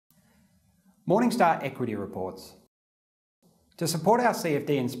Morningstar Equity Reports. To support our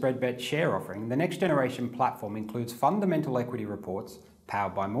CFD and spread bet share offering, the next generation platform includes fundamental equity reports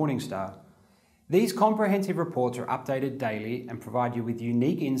powered by Morningstar. These comprehensive reports are updated daily and provide you with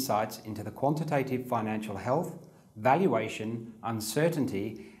unique insights into the quantitative financial health, valuation,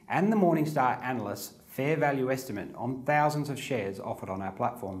 uncertainty, and the Morningstar analyst's fair value estimate on thousands of shares offered on our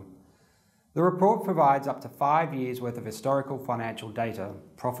platform. The report provides up to 5 years' worth of historical financial data,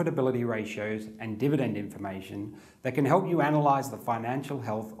 profitability ratios, and dividend information that can help you analyse the financial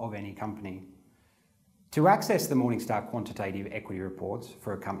health of any company. To access the Morningstar quantitative equity reports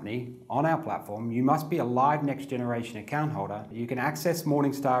for a company on our platform, you must be a live next generation account holder. You can access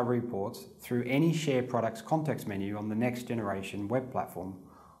Morningstar reports through any share products context menu on the next generation web platform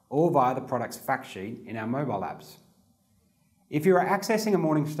or via the product's fact sheet in our mobile apps. If you are accessing a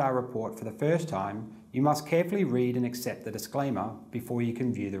Morningstar report for the first time, you must carefully read and accept the disclaimer before you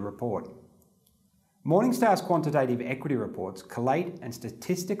can view the report. Morningstar's quantitative equity reports collate and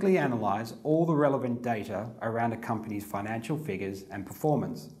statistically analyse all the relevant data around a company's financial figures and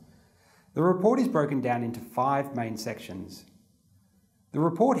performance. The report is broken down into 5 main sections. The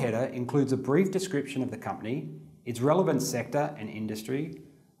report header includes a brief description of the company, its relevant sector and industry,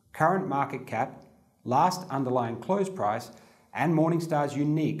 current market cap, last underlying close price, and Morningstar's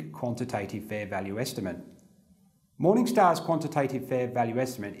unique quantitative fair value estimate. Morningstar's quantitative fair value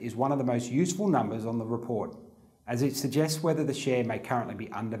estimate is one of the most useful numbers on the report, as it suggests whether the share may currently be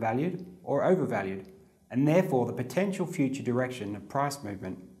undervalued or overvalued, and therefore the potential future direction of price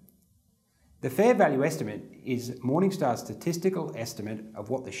movement. The fair value estimate is Morningstar's statistical estimate of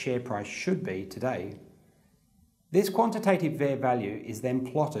what the share price should be today. This quantitative fair value is then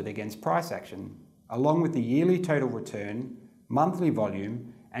plotted against price action, along with the yearly total return, monthly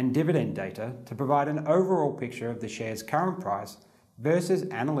volume, and dividend data to provide an overall picture of the share's current price versus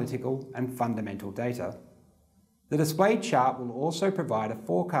analytical and fundamental data. The displayed chart will also provide a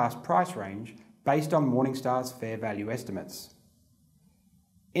forecast price range based on Morningstar's fair value estimates.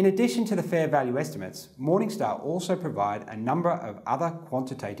 In addition to the fair value estimates, Morningstar also provide a number of other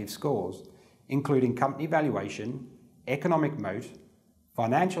quantitative scores, including company valuation, economic moat,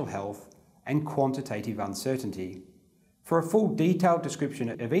 financial health, and quantitative uncertainty. For a full detailed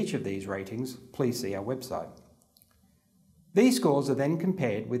description of each of these ratings, please see our website. These scores are then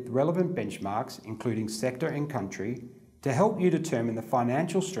compared with relevant benchmarks, including sector and country, to help you determine the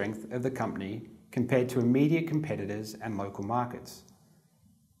financial strength of the company compared to immediate competitors and local markets.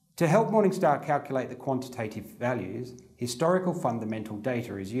 To help Morningstar calculate the quantitative values, historical fundamental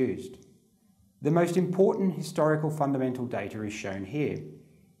data is used. The most important historical fundamental data is shown here.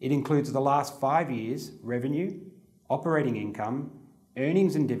 It includes the last 5 years' revenue, operating income,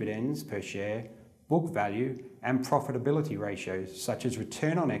 earnings and dividends per share, book value, and profitability ratios such as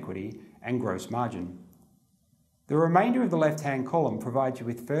return on equity and gross margin. The remainder of the left-hand column provides you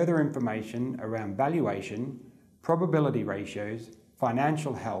with further information around valuation, probability ratios,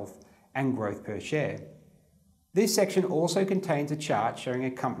 financial health, and growth per share. This section also contains a chart showing a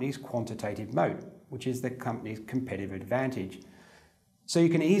company's quantitative moat, which is the company's competitive advantage. So you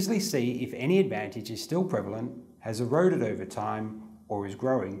can easily see if any advantage is still prevalent, has eroded over time, or is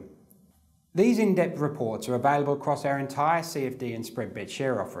growing. These in-depth reports are available across our entire CFD and spread bet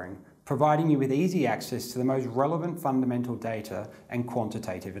share offering, providing you with easy access to the most relevant fundamental data and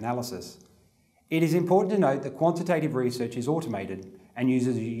quantitative analysis. It is important to note that quantitative research is automated and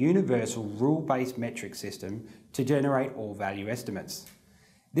uses a universal rule-based metric system to generate all value estimates.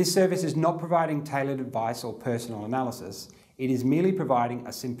 This service is not providing tailored advice or personal analysis. It is merely providing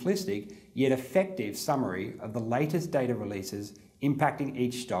a simplistic yet effective summary of the latest data releases impacting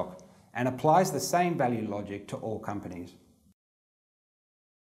each stock and applies the same value logic to all companies.